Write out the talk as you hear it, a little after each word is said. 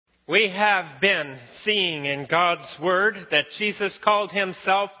We have been seeing in God's Word that Jesus called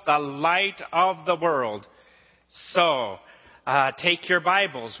himself the light of the world. So, take your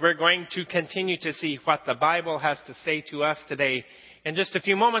Bibles. We're going to continue to see what the Bible has to say to us today. In just a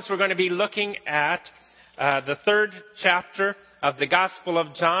few moments, we're going to be looking at the third chapter of the Gospel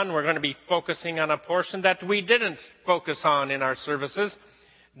of John. We're going to be focusing on a portion that we didn't focus on in our services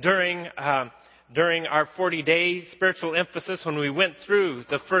during our 40-day spiritual emphasis when we went through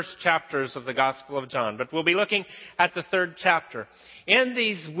the first chapters of the Gospel of John. But we'll be looking at the third chapter. In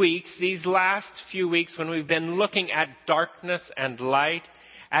these weeks, these last few weeks, when we've been looking at darkness and light,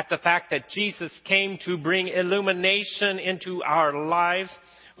 at the fact that Jesus came to bring illumination into our lives,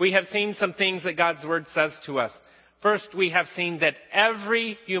 we have seen some things that God's Word says to us. First, we have seen that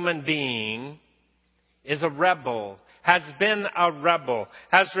every human being is a rebel, has been a rebel,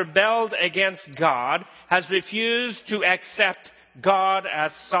 has rebelled against God, has refused to accept God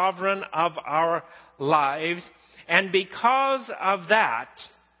as sovereign of our lives. And because of that,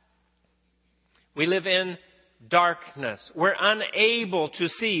 we live in darkness. We're unable to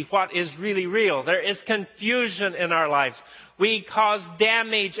see what is really real. There is confusion in our lives. We cause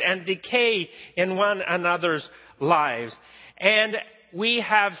damage and decay in one another's lives. And we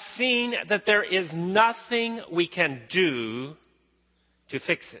have seen that there is nothing we can do to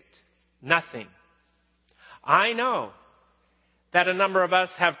fix it. Nothing. I know that a number of us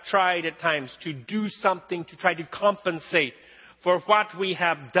have tried at times to do something to try to compensate for what we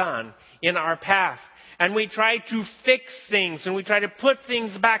have done in our past. And we try to fix things and we try to put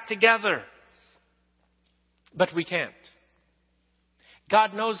things back together. But we can't.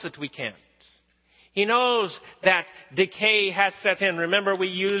 God knows that we can't. He knows that decay has set in. Remember, we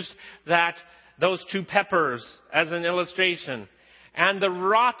used those two peppers as an illustration. And the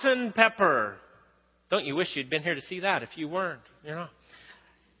rotten pepper, don't you wish you'd been here to see that if you weren't,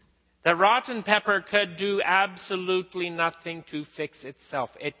 The rotten pepper could do absolutely nothing to fix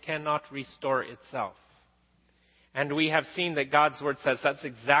itself. It cannot restore itself. And we have seen that God's Word says that's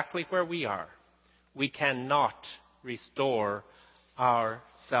exactly where we are. We cannot restore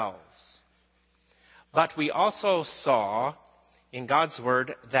ourselves. But we also saw in God's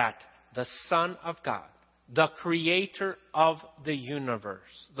Word that the Son of God, the Creator of the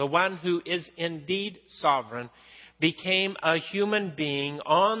universe, the one who is indeed sovereign, became a human being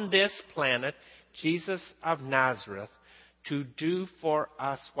on this planet, Jesus of Nazareth, to do for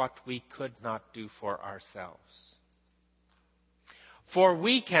us what we could not do for ourselves. For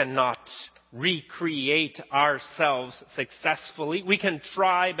we cannot recreate ourselves successfully. We can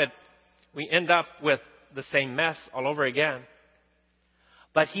try, but we end up with the same mess all over again.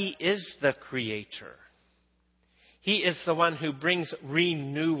 But He is the Creator. He is the one who brings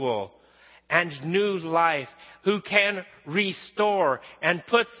renewal and new life, who can restore and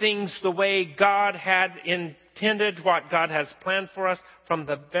put things the way God had intended, what God has planned for us from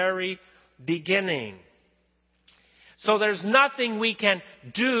the very beginning. So there's nothing we can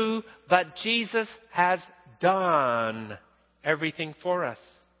do, but Jesus has done everything for us.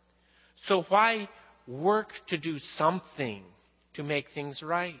 So why work to do something to make things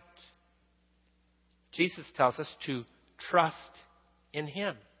right? Jesus tells us to trust in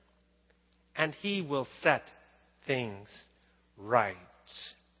Him, and He will set things right.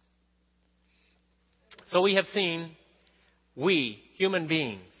 So we have seen we, human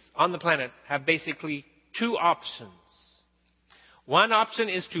beings on the planet, have basically two options. One option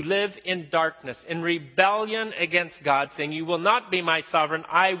is to live in darkness, in rebellion against God, saying, "You will not be my sovereign.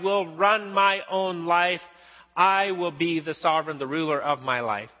 I will run my own life. I will be the sovereign, the ruler of my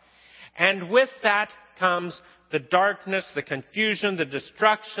life." And with that comes the darkness, the confusion, the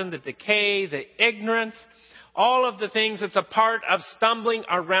destruction, the decay, the ignorance, all of the things that's a part of stumbling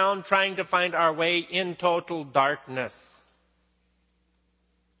around trying to find our way in total darkness.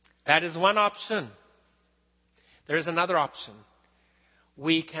 That is one option. There is another option.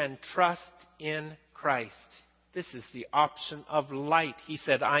 We can trust in Christ. This is the option of light. He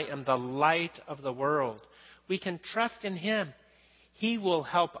said, "I am the light of the world." We can trust in Him. He will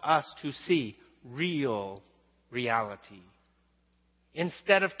help us to see real reality.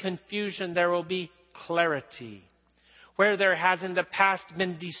 Instead of confusion, there will be clarity. Where there has in the past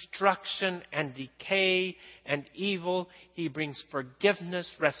been destruction and decay and evil, He brings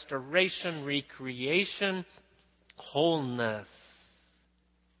forgiveness, restoration, recreation, wholeness.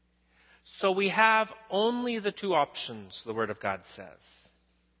 So we have only the two options, the Word of God says.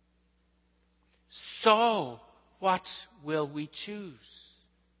 So, what will we choose?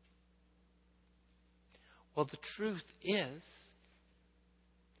 Well, the truth is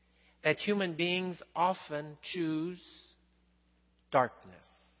that human beings often choose darkness.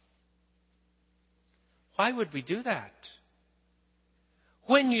 Why would we do that?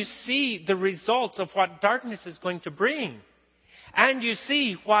 When you see the results of what darkness is going to bring, and you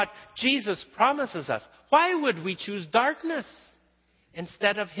see what Jesus promises us, why would we choose darkness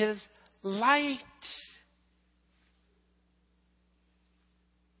instead of His light?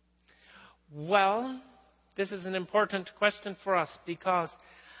 Well, this is an important question for us because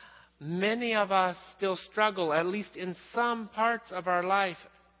many of us still struggle, at least in some parts of our life,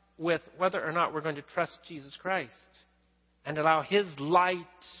 with whether or not we're going to trust Jesus Christ and allow His light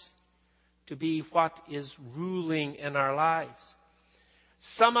to be what is ruling in our lives.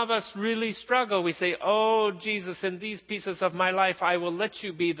 Some of us really struggle. We say, oh, Jesus, in these pieces of my life, I will let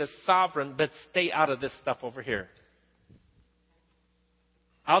you be the sovereign, but stay out of this stuff over here.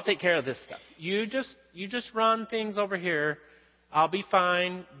 I'll take care of this stuff. You just run things over here. I'll be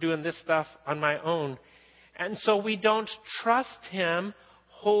fine doing this stuff on my own. And so we don't trust Him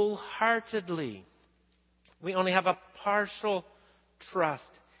wholeheartedly. We only have a partial trust.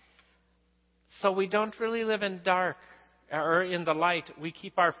 So we don't really live in dark or in the light. We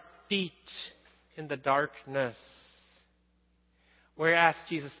keep our feet in the darkness. We ask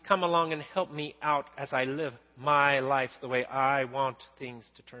Jesus, come along and help me out as I live my life the way I want things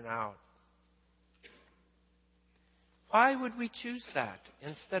to turn out. Why would we choose that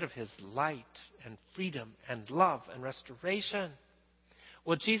instead of His light and freedom and love and restoration?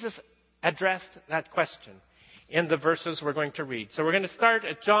 Well, Jesus addressed that question in the verses we're going to read. So we're going to start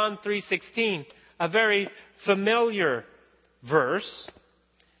at John 3:16, a very familiar verse,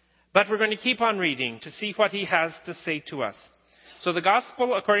 but we're going to keep on reading to see what He has to say to us. So the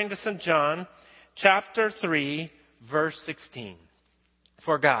Gospel according to St. John, chapter 3, verse 16.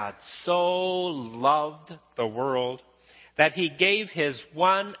 For God so loved the world that He gave His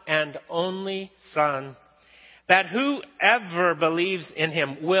one and only Son, that whoever believes in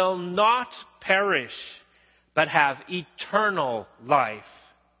Him will not perish, but have eternal life.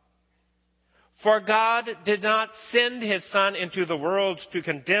 For God did not send His Son into the world to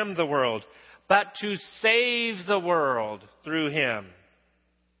condemn the world, but to save the world through Him.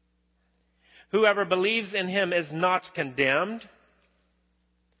 Whoever believes in Him is not condemned,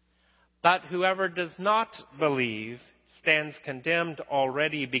 but whoever does not believe stands condemned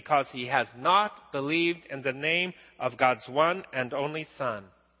already because he has not believed in the name of God's one and only Son.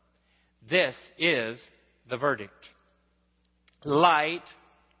 This is the verdict. Light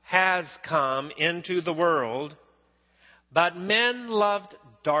has come into the world, but men loved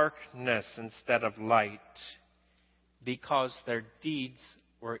darkness instead of light because their deeds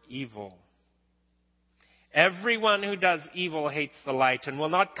were evil. Everyone who does evil hates the light and will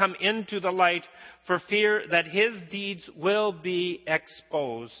not come into the light for fear that his deeds will be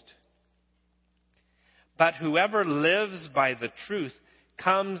exposed. But whoever lives by the truth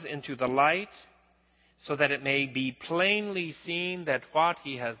comes into the light so that it may be plainly seen that what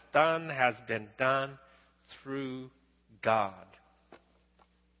he has done has been done through God.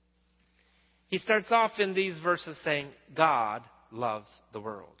 He starts off in these verses saying, God loves the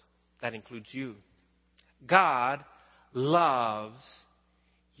world. That includes you. God loves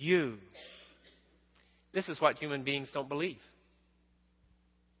you. This is what human beings don't believe.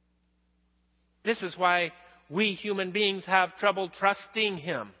 This is why we human beings have trouble trusting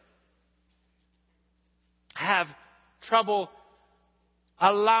Him. Have trouble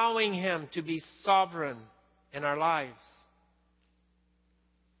allowing Him to be sovereign in our lives.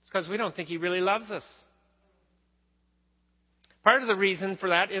 It's because we don't think He really loves us. Part of the reason for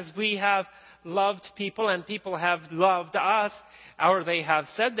that is we have loved people and people have loved us, or they have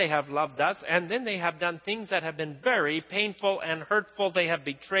said they have loved us, and then they have done things that have been very painful and hurtful. They have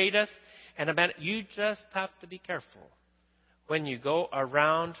betrayed us. And you just have to be careful when you go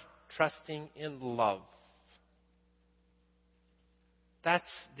around trusting in love. That's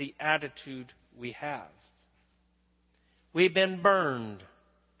the attitude we have. We've been burned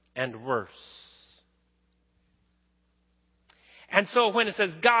and worse. And so when it says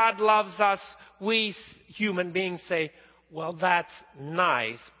God loves us, we human beings say, well, that's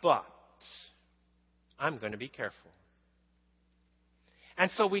nice, but I'm going to be careful.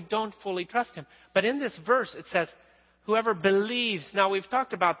 And so we don't fully trust Him. But in this verse, it says, whoever believes. Now, we've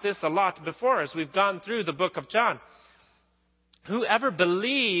talked about this a lot before as we've gone through the book of John. Whoever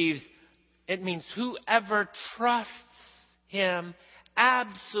believes, it means whoever trusts Him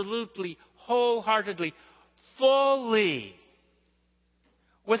absolutely, wholeheartedly, fully,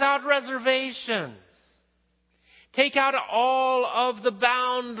 without reservations. Take out all of the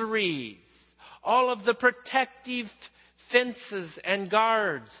boundaries, all of the protective fences and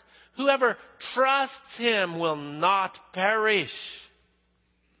guards. Whoever trusts Him will not perish,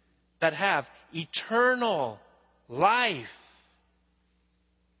 that have eternal life.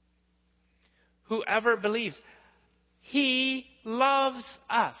 Whoever believes, he loves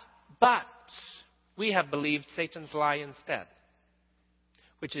us. But we have believed Satan's lie instead,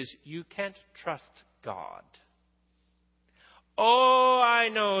 which is you can't trust God. Oh, I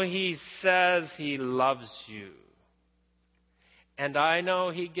know he says he loves you. And I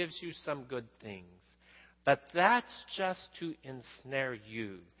know he gives you some good things. But that's just to ensnare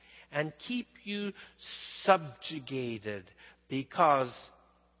you and keep you subjugated, because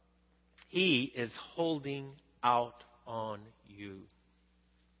he is holding out on you.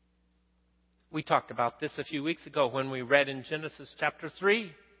 We talked about this a few weeks ago when we read in Genesis chapter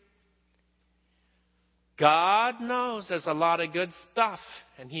 3. God knows there's a lot of good stuff,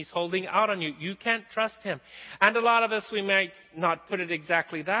 and he's holding out on you. You can't trust him. And a lot of us, we might not put it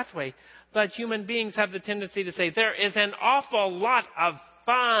exactly that way, but human beings have the tendency to say, there is an awful lot of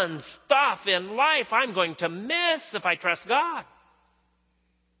fun stuff in life I'm going to miss if I trust God.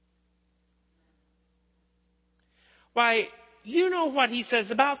 Why, you know what he says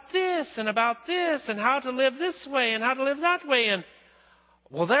about this and how to live this way and how to live that way. And,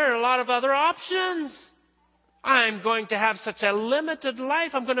 well, there are a lot of other options. I'm going to have such a limited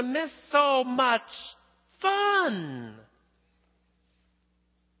life. I'm going to miss so much fun.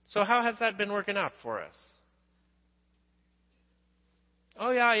 So how has that been working out for us?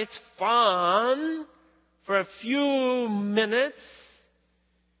 Oh, yeah, it's fun for a few minutes.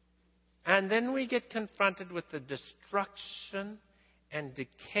 And then we get confronted with the destruction and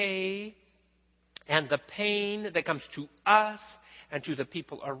decay and the pain that comes to us and to the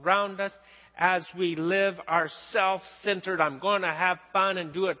people around us as we live our self-centered, I'm going to have fun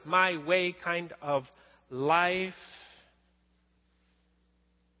and do it my way kind of life.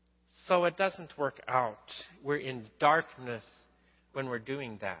 So it doesn't work out. We're in darkness when we're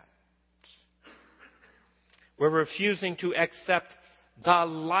doing that. We're refusing to accept the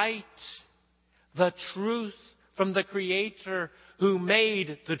light, the truth from the Creator who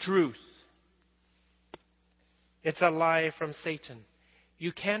made the truth. It's a lie from Satan.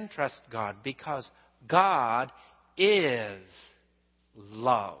 You can trust God because God is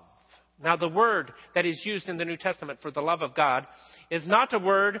love. Now, the word that is used in the New Testament for the love of God is not a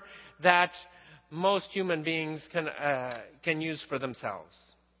word that most human beings can use for themselves,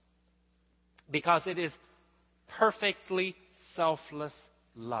 because it is perfectly selfless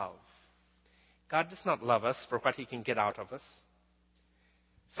love. God does not love us for what he can get out of us.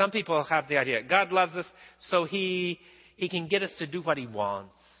 Some people have the idea God loves us so he can get us to do what he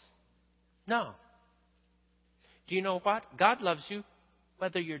wants. No. Do you know what? God loves you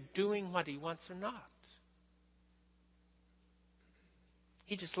whether you're doing what he wants or not.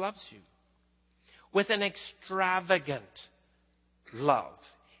 He just loves you with an extravagant love.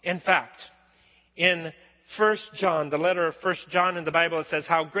 In fact, in 1 John, the letter of 1 John in the Bible, it says,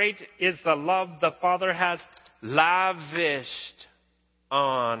 how great is the love the Father has lavished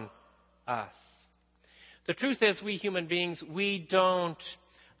on us. The truth is, we human beings, we don't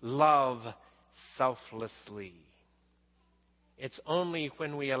love selflessly. It's only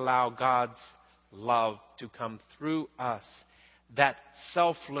when we allow God's love to come through us that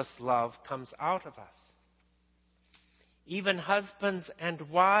selfless love comes out of us. Even husbands and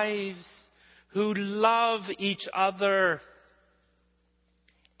wives who love each other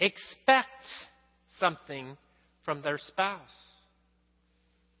expect something from their spouse.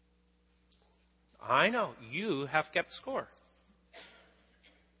 I know, you have kept score.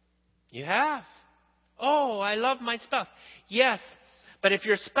 You have. Oh, I love my spouse. Yes, but if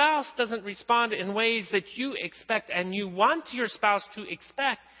your spouse doesn't respond in ways that you expect and you want your spouse to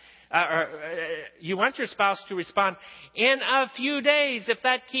expect, you want your spouse to respond in a few days, if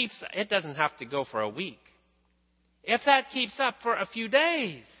that keeps, it doesn't have to go for a week. If that keeps up for a few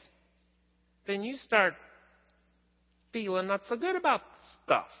days, then you start feeling not so good about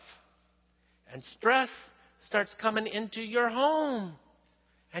stuff. And stress starts coming into your home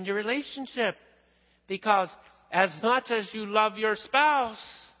and your relationship. Because as much as you love your spouse,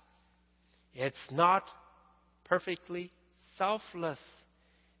 it's not perfectly selfless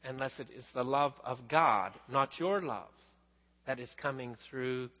unless it is the love of God, not your love, that is coming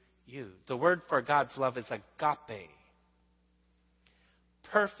through you. The word for God's love is agape.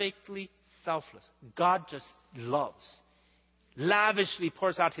 Perfectly selfless. God just loves. Lavishly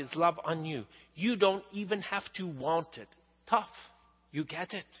pours out his love on you. You don't even have to want it. Tough. You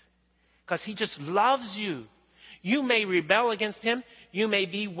get it. Because he just loves you. You may rebel against him. You may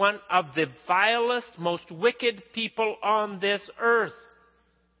be one of the vilest, most wicked people on this earth.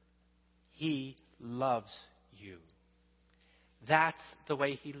 He loves you. That's the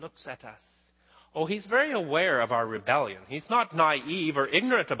way he looks at us. Oh, he's very aware of our rebellion. He's not naive or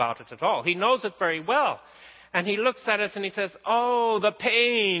ignorant about it at all. He knows it very well. And he looks at us and he says, oh, the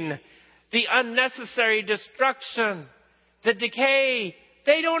pain, the unnecessary destruction, the decay.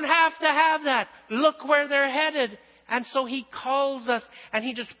 They don't have to have that. Look where they're headed. And so he calls us and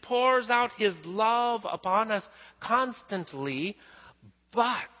he just pours out his love upon us constantly.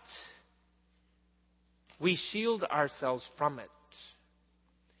 But we shield ourselves from it.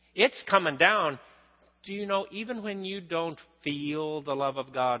 It's coming down. Do you know, even when you don't feel the love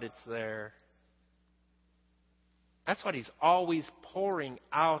of God, it's there. That's what he's always pouring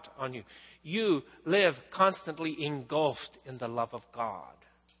out on you. You live constantly engulfed in the love of God.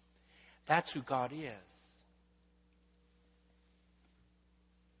 That's who God is.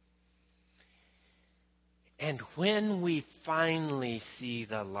 And when we finally see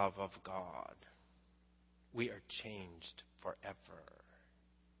the love of God, we are changed forever.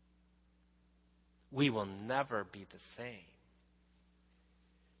 We will never be the same.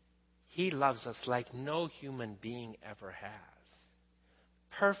 He loves us like no human being ever has.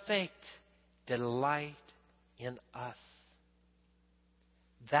 Perfect delight in us.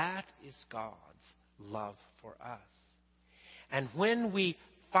 That is God's love for us. And when we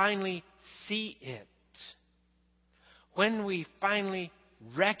finally see it, when we finally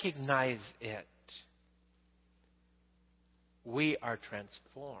recognize it, we are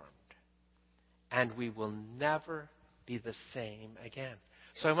transformed. And we will never be the same again.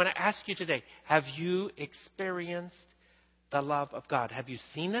 So I want to ask you today, have you experienced the love of God? Have you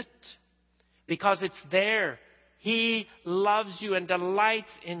seen it? Because it's there. He loves you and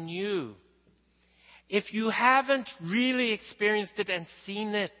delights in you. If you haven't really experienced it and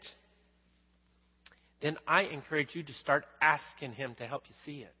seen it, then I encourage you to start asking Him to help you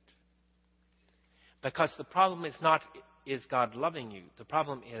see it. Because the problem is not, is God loving you? The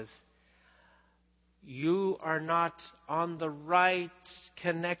problem is, you are not on the right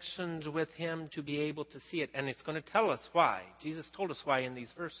connections with Him to be able to see it. And it's going to tell us why. Jesus told us why in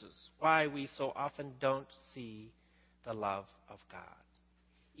these verses. Why we so often don't see the love of God.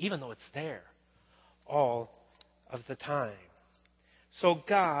 Even though it's there all of the time. So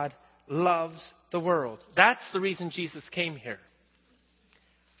God loves the world. That's the reason Jesus came here.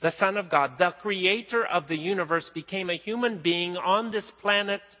 The Son of God, the Creator of the universe, became a human being on this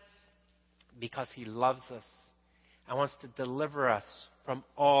planet because He loves us and wants to deliver us from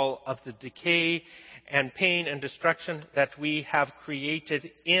all of the decay and pain and destruction that we have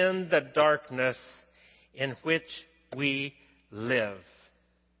created in the darkness in which we live.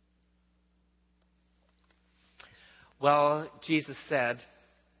 Well, Jesus said,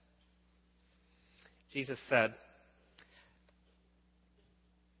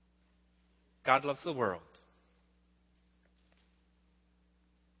 God loves the world.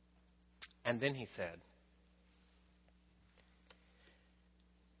 And then He said,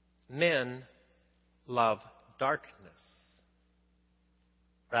 men love darkness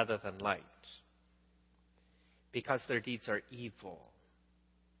rather than light because their deeds are evil.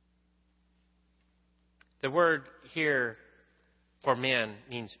 The word here for men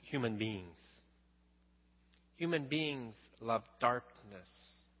means human beings. Human beings love darkness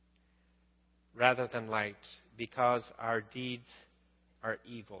rather than light because our deeds are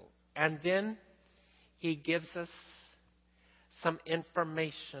evil. And then He gives us some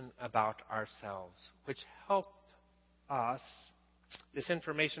information about ourselves, which help us. This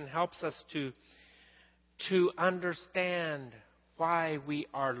information helps us to understand why we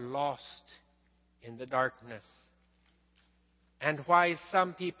are lost in the darkness and why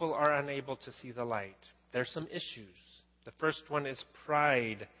some people are unable to see the light. There's some issues. The first one is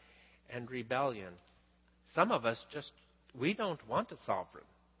pride and rebellion. Some of us we don't want a sovereign.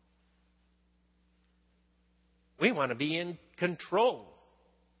 We want to be in control.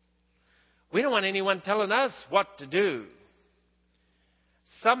 We don't want anyone telling us what to do.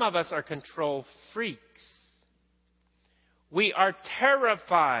 Some of us are control freaks. We are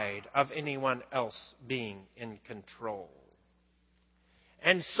terrified of anyone else being in control.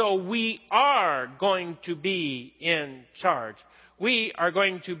 And so we are going to be in charge. We are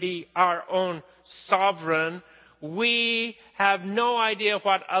going to be our own sovereign. We have no idea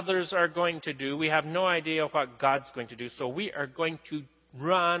what others are going to do. We have no idea what God's going to do. So we are going to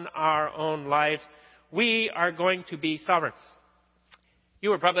run our own lives. We are going to be sovereign. You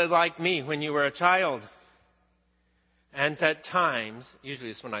were probably like me when you were a child. And at times,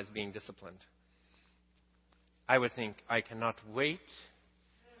 usually it's when I was being disciplined, I would think, I cannot wait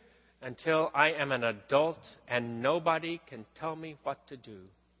until I am an adult and nobody can tell me what to do.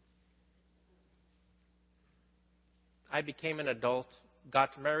 I became an adult,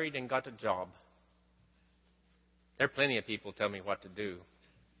 got married, and got a job. There are plenty of people tell me what to do.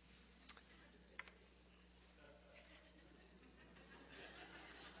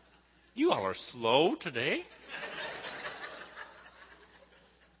 You all are slow today.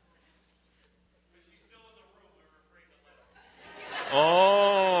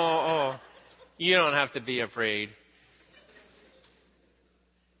 Oh, you don't have to be afraid.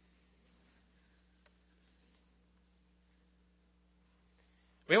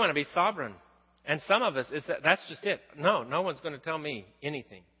 We want to be sovereign. And some of us, that's just it. No one's going to tell me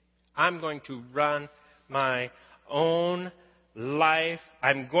anything. I'm going to run my own life.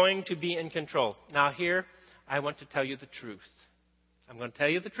 I'm going to be in control. Now here, I want to tell you the truth. I'm going to tell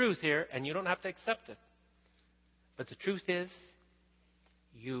you the truth here, and you don't have to accept it. But the truth is,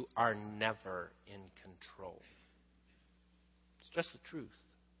 you are never in control. It's just the truth.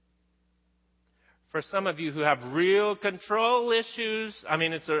 For some of you who have real control issues, I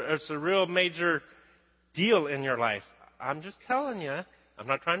mean, it's a real major deal in your life. I'm just telling you. I'm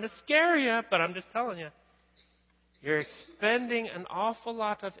not trying to scare you, but I'm just telling you. You're expending an awful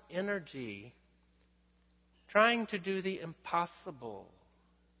lot of energy trying to do the impossible.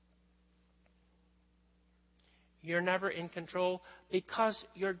 You're never in control because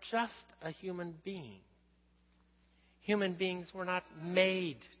you're just a human being. Human beings were not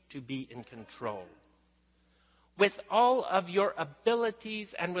made to be in control. With all of your abilities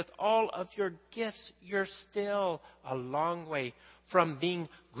and with all of your gifts, you're still a long way from being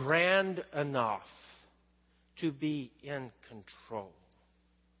grand enough to be in control.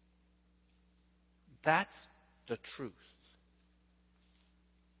 That's the truth.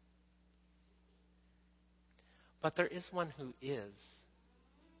 But there is one who is.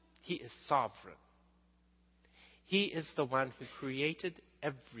 He is sovereign. He is the one who created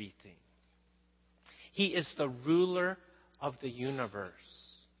everything. He is the ruler of the universe.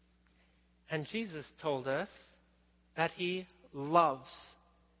 And Jesus told us that He loves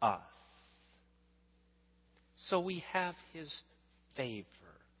us. So we have His favor.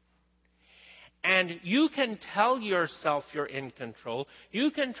 And you can tell yourself you're in control.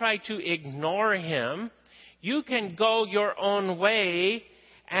 You can try to ignore Him. You can go your own way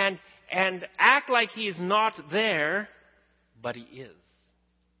and act like He's not there, but He is.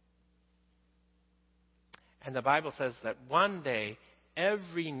 And the Bible says that one day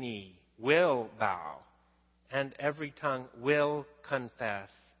every knee will bow and every tongue will confess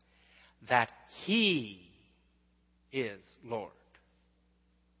that He is Lord.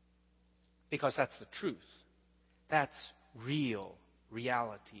 Because that's the truth. That's real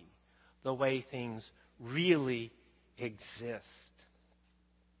reality. The way things really exist.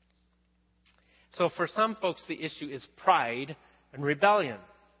 So for some folks, the issue is pride and rebellion.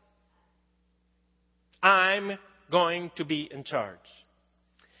 I'm going to be in charge.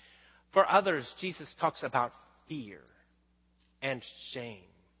 For others, Jesus talks about fear and shame.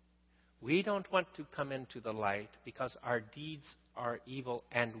 We don't want to come into the light because our deeds are evil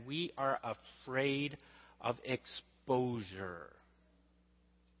and we are afraid of exposure.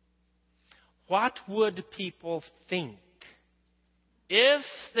 What would people think if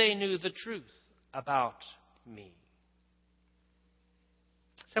they knew the truth about me?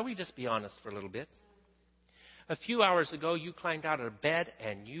 Shall we just be honest for a little bit? A few hours ago, you climbed out of bed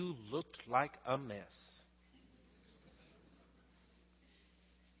and you looked like a mess.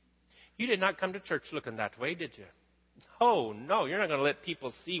 You did not come to church looking that way, did you? Oh, no, you're not going to let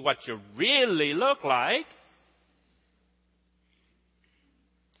people see what you really look like.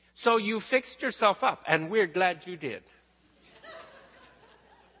 So you fixed yourself up, and we're glad you did.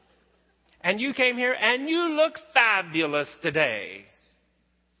 And you came here, and you look fabulous today.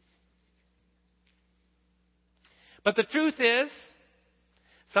 But the truth is,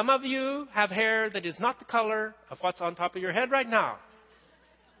 some of you have hair that is not the color of what's on top of your head right now.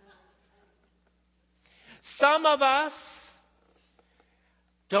 Some of us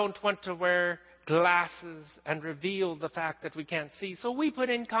don't want to wear glasses and reveal the fact that we can't see, so we put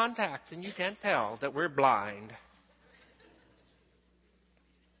in contacts, and you can't tell that we're blind.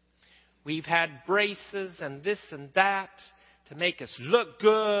 We've had braces and this and that to make us look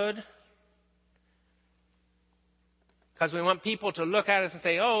good. Because we want people to look at us and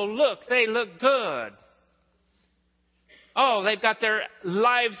say, oh, look, they look good. Oh, they've got their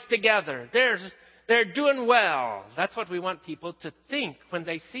lives together. They're doing well. That's what we want people to think when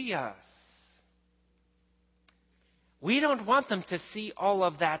they see us. We don't want them to see all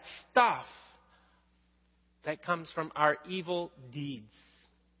of that stuff that comes from our evil deeds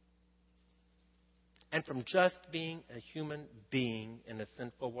and from just being a human being in a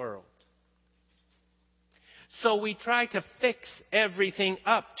sinful world. So we try to fix everything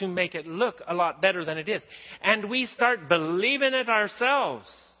up to make it look a lot better than it is. And we start believing it ourselves.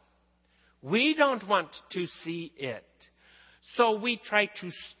 We don't want to see it. So we try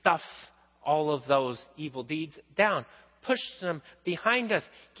to stuff all of those evil deeds down, push them behind us,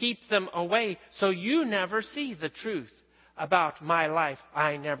 keep them away, so you never see the truth about my life.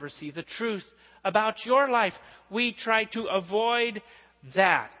 I never see the truth about your life. We try to avoid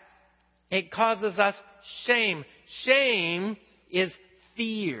that. It causes us shame. Shame is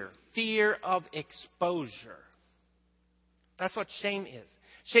fear. Fear of exposure. That's what shame is.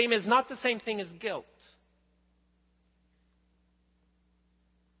 Shame is not the same thing as guilt.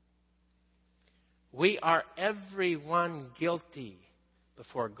 We are everyone guilty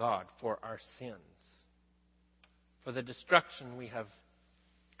before God for our sins, for the destruction we have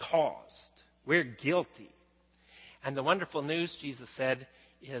caused. We're guilty. And the wonderful news, Jesus said,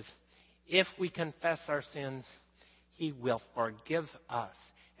 is if we confess our sins, He will forgive us.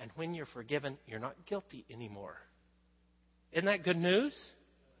 And when you're forgiven, you're not guilty anymore. Isn't that good news?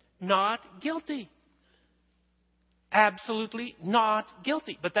 Not guilty. Absolutely not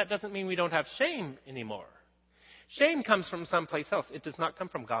guilty. But that doesn't mean we don't have shame anymore. Shame comes from someplace else. It does not come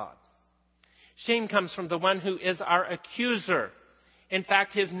from God. Shame comes from the one who is our accuser. In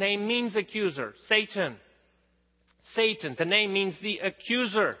fact, his name means accuser. Satan. Satan. The name means the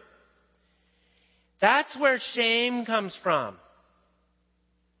accuser. That's where shame comes from.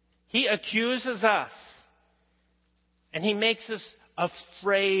 He accuses us. And he makes us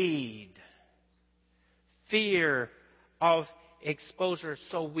afraid. Fear of exposure.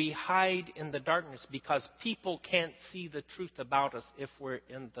 So we hide in the darkness because people can't see the truth about us if we're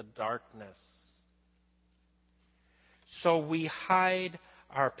in the darkness. So we hide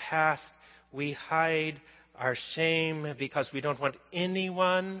our past. We hide our shame because we don't want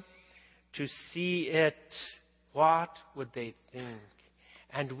anyone to see it. What would they think?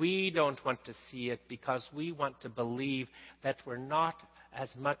 And we don't want to see it because we want to believe that we're not as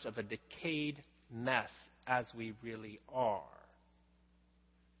much of a decayed mess as we really are.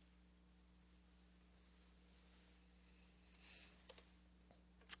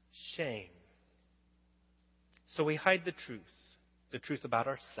 Shame. So we hide the truth about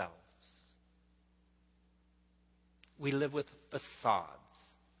ourselves. We live with facades.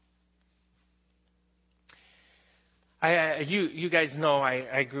 You guys know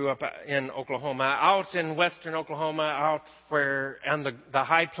I grew up in Oklahoma, out in western Oklahoma, out where, and the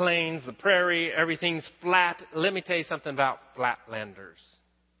high plains, the prairie, everything's flat. Let me tell you something about flatlanders.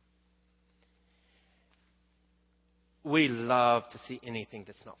 We love to see anything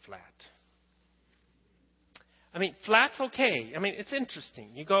that's not flat. I mean, flat's okay. I mean, it's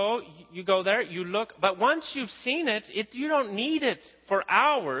interesting. You go there, you look, but once you've seen it, you don't need it for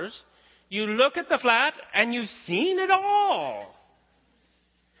hours. You look at the flat and you've seen it all.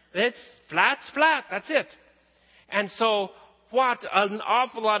 Flat's flat. That's it. And so what an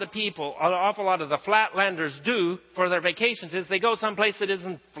awful lot of people, an awful lot of the flatlanders do for their vacations is they go someplace that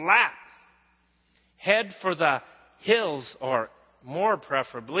isn't flat. Head for the hills, or more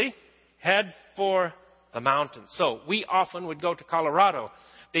preferably, head for the mountains. So we often would go to Colorado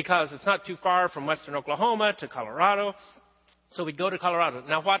because it's not too far from western Oklahoma to Colorado. So we go to Colorado.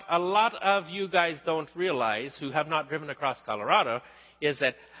 Now, what a lot of you guys don't realize who have not driven across Colorado is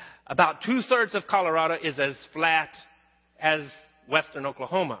that about 2/3 of Colorado is as flat as western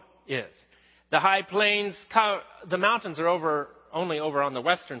Oklahoma is. The high plains, the mountains are only over on the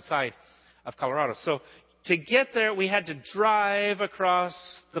western side of Colorado. So to get there, we had to drive across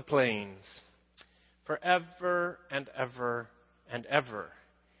the plains forever and ever and ever.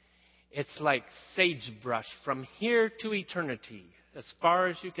 It's like sagebrush from here to eternity, as far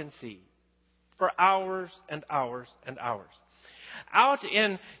as you can see, for hours and hours and hours. Out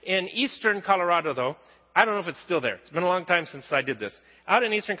in eastern Colorado, though, I don't know if it's still there. It's been a long time since I did this. Out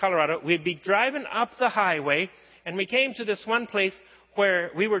in eastern Colorado, we'd be driving up the highway, and we came to this one place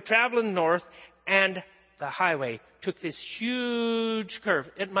where we were traveling north, and the highway took this huge curve.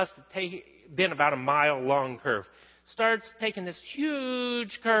 It must have been about a mile-long curve. Starts taking this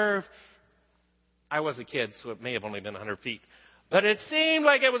huge curve. I was a kid, so it may have only been 100 feet. But it seemed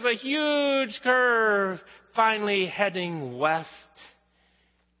like it was a huge curve, finally heading west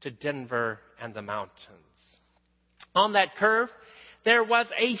to Denver and the mountains. On that curve, there was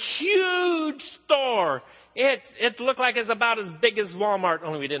a huge store. It looked like it's about as big as Walmart,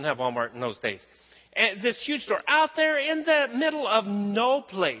 only we didn't have Walmart in those days. And this huge store out there in the middle of no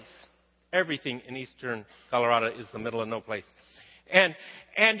place. Everything in eastern Colorado is the middle of no place. And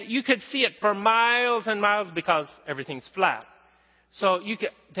you could see it for miles and miles because everything's flat. So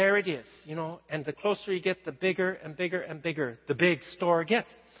there it is, and the closer you get, the bigger and bigger and bigger the big store gets.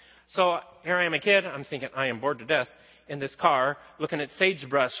 So here I am, a kid. I'm thinking, I am bored to death in this car, looking at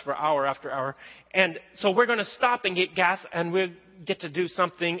sagebrush for hour after hour. And so we're going to stop and get gas, and we'll get to do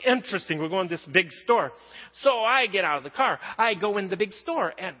something interesting. We're going to this big store. So I get out of the car. I go in the big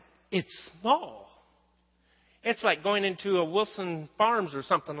store, and it's small. It's like going into a Wilson Farms or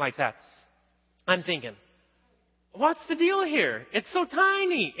something like that. I'm thinking, what's the deal here? It's so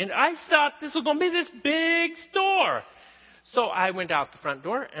tiny. And I thought this was going to be this big store. So I went out the front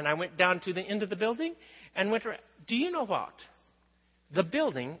door, and I went down to the end of the building and went around. Do you know what? The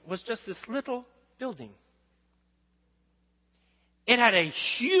building was just this little building. It had a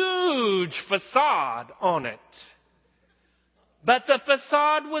huge facade on it. But the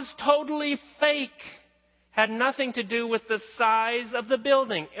facade was totally fake. Had nothing to do with the size of the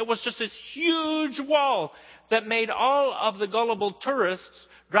building. It was just this huge wall that made all of the gullible tourists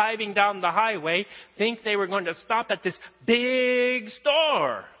driving down the highway think they were going to stop at this big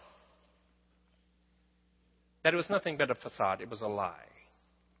store. That it was nothing but a facade. It was a lie.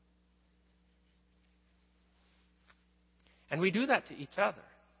 And we do that to each other.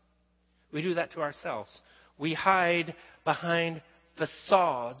 We do that to ourselves. We hide behind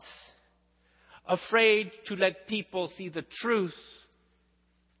facades, afraid to let people see the truth,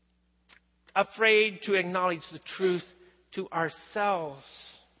 afraid to acknowledge the truth to ourselves.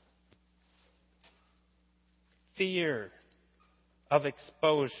 Fear of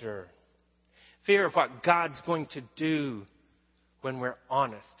exposure. Fear of what God's going to do when we're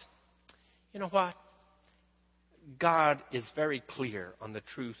honest. You know what? God is very clear on the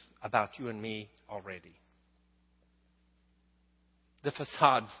truth about you and me already. The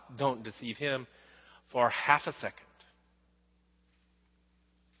facades don't deceive him for half a second.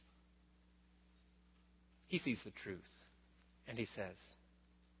 He sees the truth, and he says,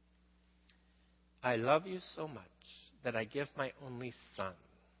 I love you so much that I give my only Son,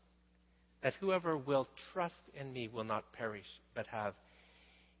 that whoever will trust in me will not perish, but have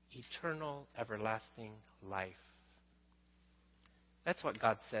eternal, everlasting life. That's what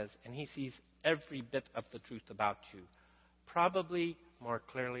God says, and he sees every bit of the truth about you, probably more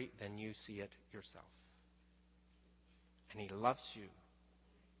clearly than you see it yourself. And he loves you.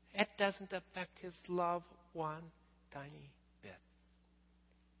 It doesn't affect his love one tiny bit.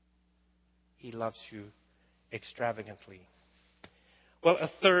 He loves you extravagantly. Well, a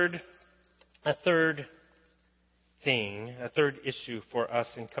third issue for us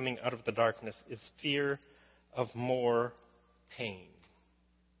in coming out of the darkness is fear of more pain.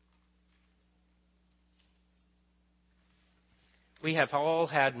 We have all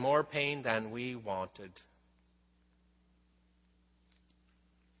had more pain than we wanted.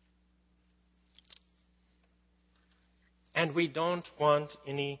 And we don't want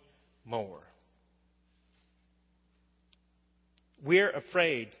any more. We're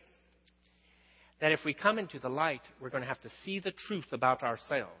afraid that if we come into the light, we're going to have to see the truth about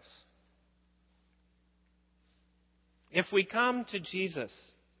ourselves. If we come to Jesus,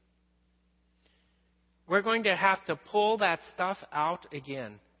 we're going to have to pull that stuff out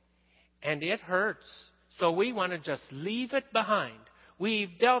again. And it hurts. So we want to just leave it behind.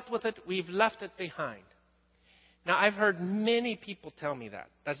 We've dealt with it. We've left it behind. Now, I've heard many people tell me that.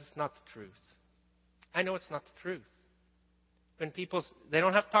 That's not the truth. I know it's not the truth. When people, they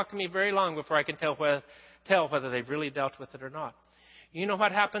don't have to talk to me very long before I can tell whether they've really dealt with it or not. You know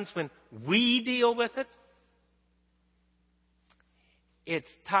what happens when we deal with it? It's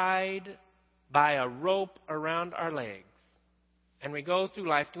tied by a rope around our legs. And we go through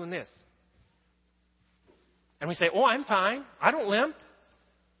life doing this. And we say, oh, I'm fine. I don't limp.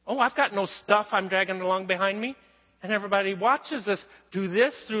 Oh, I've got no stuff I'm dragging along behind me. And everybody watches us do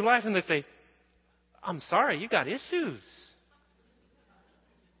this through life and they say, I'm sorry, you got issues.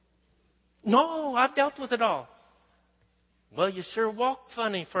 No, I've dealt with it all. Well, you sure walk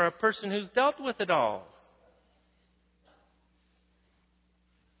funny for a person who's dealt with it all.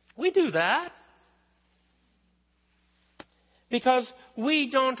 We do that because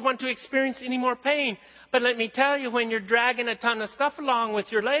we don't want to experience any more pain. But let me tell you, when you're dragging a ton of stuff along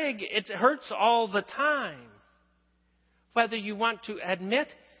with your leg, it hurts all the time. Whether you want to admit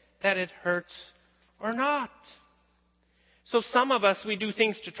that it hurts or not. So some of us, we do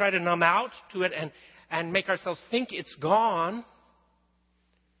things to try to numb out to it and make ourselves think it's gone.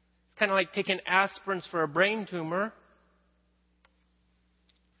 It's kind of like taking aspirins for a brain tumor.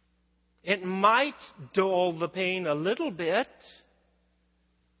 It might dull the pain a little bit,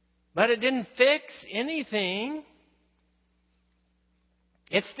 but it didn't fix anything.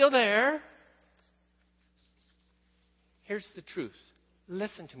 It's still there. here's the truth.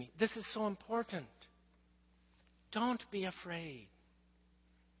 Listen to me. This is so important. Don't be afraid.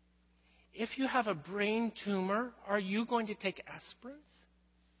 If you have a brain tumor, are you going to take aspirins?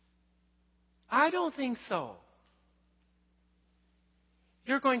 I don't think so.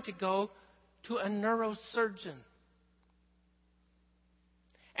 You're going to go to a neurosurgeon.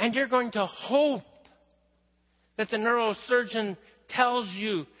 And you're going to hope that the neurosurgeon tells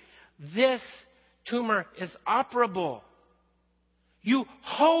you this tumor is operable. You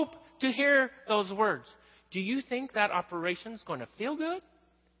hope to hear those words. Do you think that operation is going to feel good?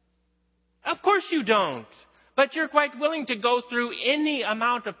 Of course you don't. But you're quite willing to go through any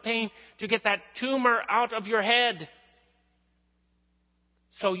amount of pain to get that tumor out of your head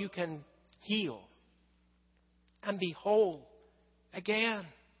so you can heal and be whole again.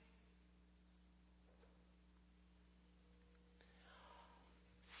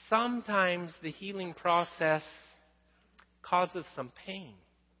 Sometimes the healing process causes some pain.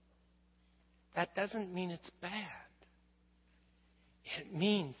 That doesn't mean it's bad. It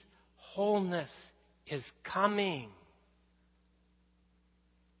means wholeness is coming.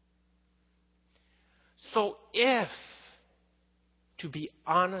 So if, to be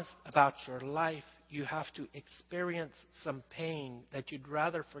honest about your life, you have to experience some pain that you'd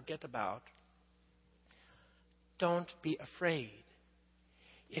rather forget about, don't be afraid.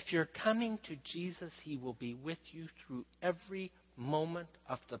 If you're coming to Jesus, He will be with you through every moment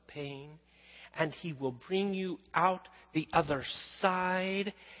of the pain, and He will bring you out the other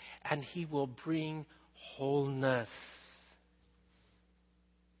side, and He will bring wholeness.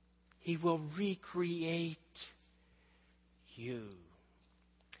 He will recreate you.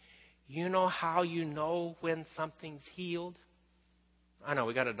 You know how you know when something's healed? I know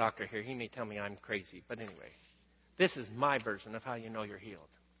we got a doctor here. He may tell me I'm crazy, but anyway, this is my version of how you know you're healed.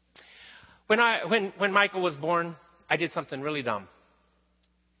 When Michael was born, I did something really dumb.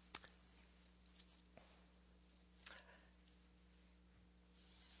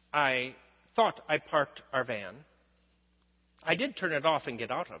 I thought I parked our van. I did turn it off and get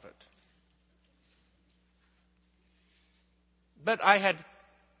out of it. But I had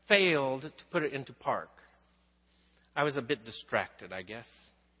failed to put it into park. I was a bit distracted, I guess.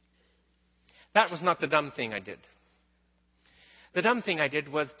 That was not the dumb thing I did. The dumb thing I did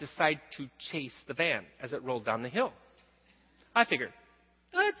was decide to chase the van as it rolled down the hill. I figured,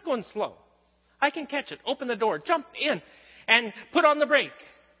 it's going slow. I can catch it, open the door, jump in, and put on the brake.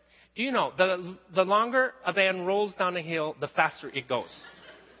 Do you know, the longer a van rolls down a hill, the faster it goes.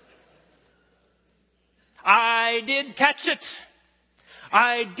 I did catch it.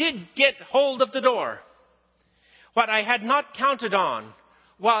 I did get hold of the door. What I had not counted on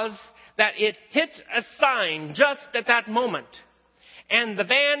was that it hit a sign just at that moment. And the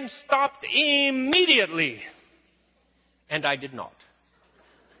van stopped immediately. And I did not.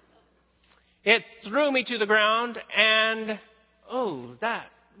 It threw me to the ground and, that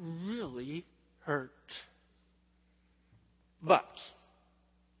really hurt. But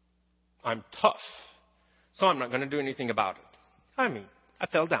I'm tough, so I'm not going to do anything about it. I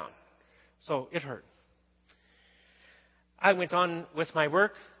fell down, so it hurt. I went on with my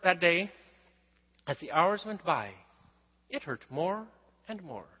work that day. As the hours went by, it hurt more and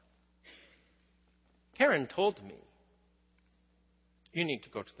more. Karen told me, you need to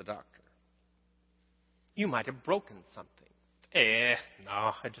go to the doctor. You might have broken something.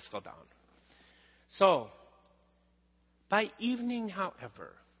 No, I just fell down. So, by evening,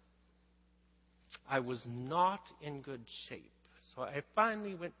 however, I was not in good shape. So I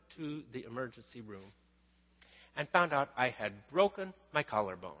finally went to the emergency room and found out I had broken my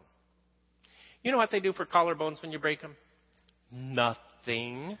collarbone. You know what they do for collarbones when you break them?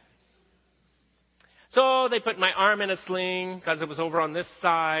 Nothing. So they put my arm in a sling because it was over on this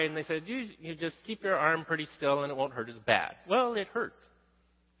side, and they said, you just keep your arm pretty still and it won't hurt as bad. Well, it hurt.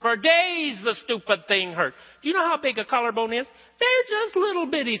 For days the stupid thing hurt. Do you know how big a collarbone is? They're just little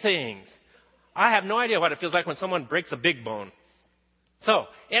bitty things. I have no idea what it feels like when someone breaks a big bone. So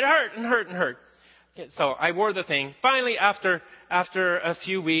it hurt and hurt and hurt. So I wore the thing. Finally, after a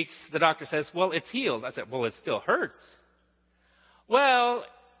few weeks, the doctor says, well, it's healed. I said, well, it still hurts. Well,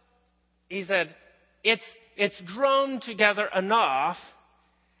 he said, it's grown together enough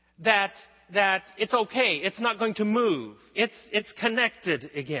that it's okay. It's not going to move. It's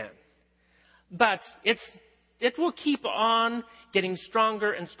connected again. But it will keep on getting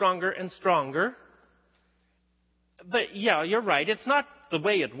stronger and stronger and stronger. But yeah, you're right. It's not the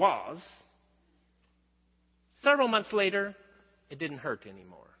way it was. Several months later, it didn't hurt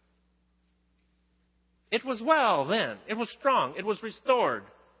anymore. It was well then. It was strong. It was restored.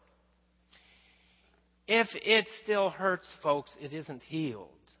 If it still hurts, folks, it isn't healed.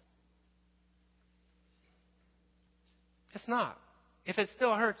 It's not. If it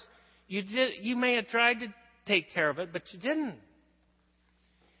still hurts, you may have tried to take care of it, but you didn't.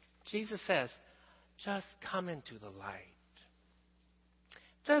 Jesus says, just come into the light.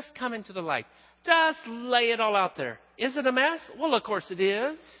 Just come into the light. Just lay it all out there. Is it a mess? Well, of course it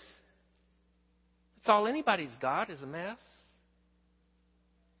is. It's all anybody's got is a mess.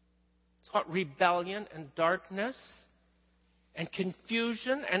 It's what rebellion and darkness and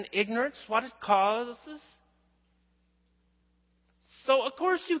confusion and ignorance, what it causes. So, of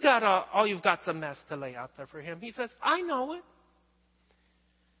course, all you've got's a mess to lay out there for him. He says, I know it.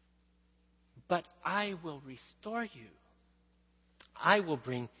 But I will restore you. I will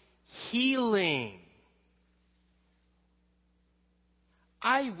bring healing.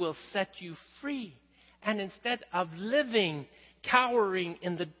 I will set you free. And instead of living, cowering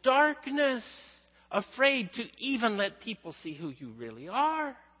in the darkness, afraid to even let people see who you really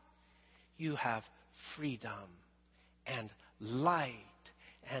are, you have freedom and light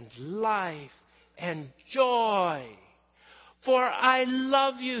and life and joy. For I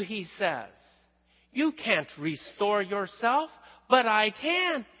love you, he says. You can't restore yourself, but I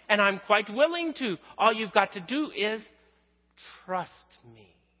can, and I'm quite willing to. All you've got to do is trust me.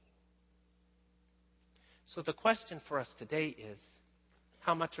 So the question for us today is,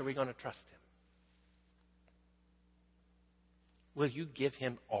 how much are we going to trust him? Will you give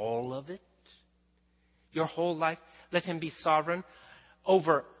him all of it? Your whole life? Let him be sovereign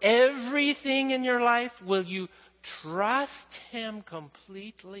over everything in your life? Will you trust him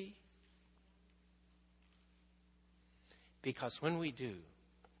completely? Because when we do,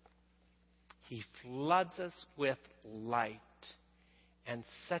 he floods us with light and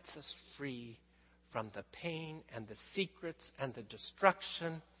sets us free from the pain and the secrets and the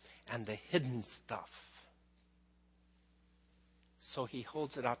destruction and the hidden stuff. So he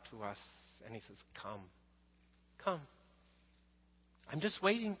holds it out to us and he says, come. Come. I'm just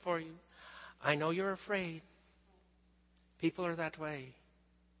waiting for you. I know you're afraid. People are that way.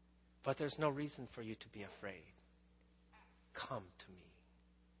 But there's no reason for you to be afraid. Come to me.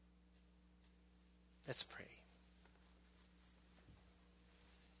 Let's pray.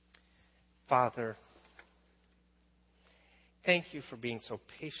 Father, thank you for being so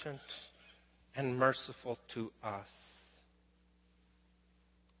patient and merciful to us.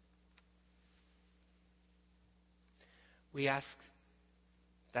 We ask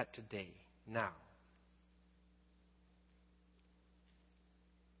that today, now,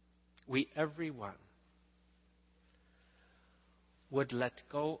 we everyone would let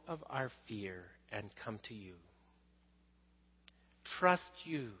go of our fear and come to you. Trust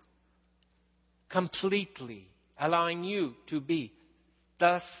you completely, allowing you to be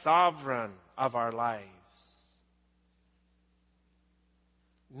the sovereign of our lives.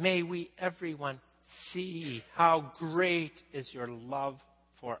 May we everyone see how great is your love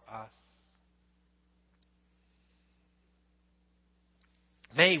for us.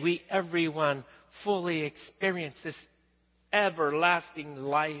 May we everyone fully experience this everlasting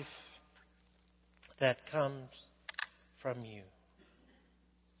life that comes from you.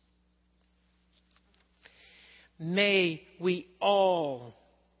 May we all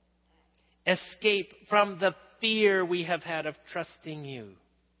escape from the fear we have had of trusting you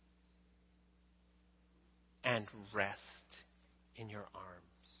and rest in your arms.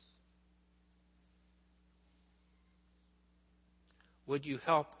 Would you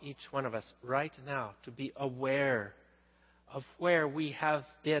help each one of us right now to be aware of where we have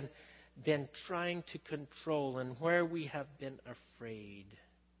been trying to control and where we have been afraid.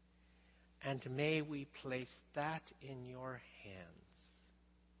 And may we place that in your hands.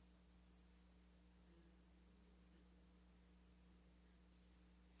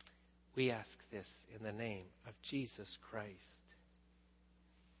 We ask this in the name of Jesus Christ,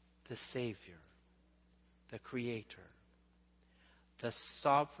 the Savior, the Creator, the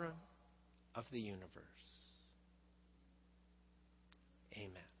Sovereign of the universe.